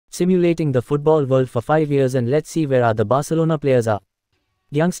simulating the football world for 5 years, and let's see where the Barcelona players are.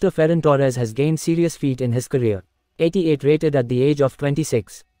 Youngster Ferran Torres has gained serious feat in his career. 88 rated at the age of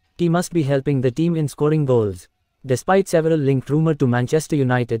 26. He must be helping the team in scoring goals. Despite several linked rumored to Manchester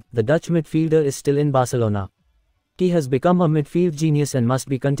United, the Dutch midfielder is still in Barcelona. He has become a midfield genius and must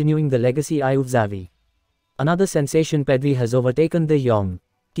be continuing the legacy of Xavi. Another sensation, Pedri has overtaken the young.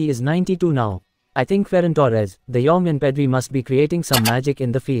 He is 92 now. I think Ferran Torres, De Jong and Pedri must be creating some magic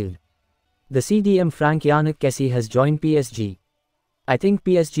in the field. The CDM Frank Yannick Kessie has joined PSG. I think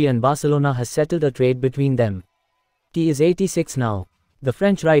PSG and Barcelona has settled a trade between them. He is 86 now. The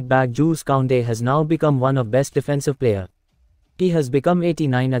French right-back Jules Koundé has now become one of best defensive player. He has become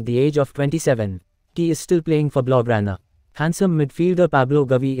 89 at the age of 27. He is still playing for Blaugrana. Handsome midfielder Pablo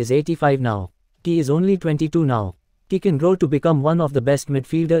Gavi is 85 now. He is only 22 now. He can grow to become one of the best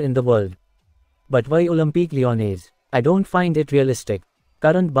midfielder in the world. But why Olympique Lyonnais? I don't find it realistic.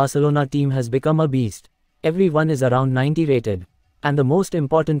 Current Barcelona team has become a beast. Everyone is around 90 rated. And the most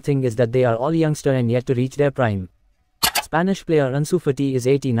important thing is that they are all youngster and yet to reach their prime. Spanish player Ansu Fati is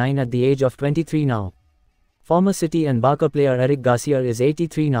 89 at the age of 23 now. Former City and Barca player Eric Garcia is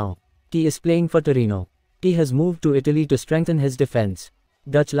 83 now. He is playing for Torino. He has moved to Italy to strengthen his defense.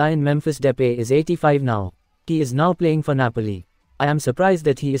 Dutch lion Memphis Depay is 85 now. He is now playing for Napoli. I am surprised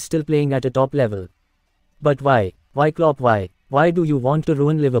that he is still playing at a top level. But why? Why Klopp, why? Why do you want to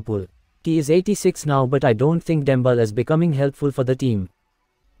ruin Liverpool? He is 86 now, but I don't think Dembele is becoming helpful for the team.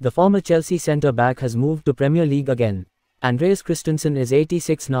 The former Chelsea centre-back has moved to Premier League again. Andreas Christensen is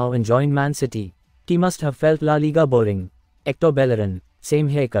 86 now and joined Man City. He must have felt La Liga boring. Hector Bellerin, same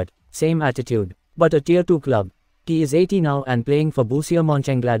haircut, same attitude, but a Tier 2 club. He is 80 now and playing for Borussia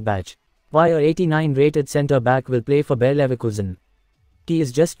Mönchengladbach. Why a 89 rated centre-back will play for Bayer Leverkusen? He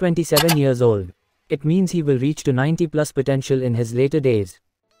is just 27 years old. It means he will reach to 90 plus potential in his later days.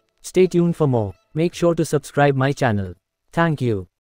 Stay tuned for more. Make sure to subscribe my channel. Thank you.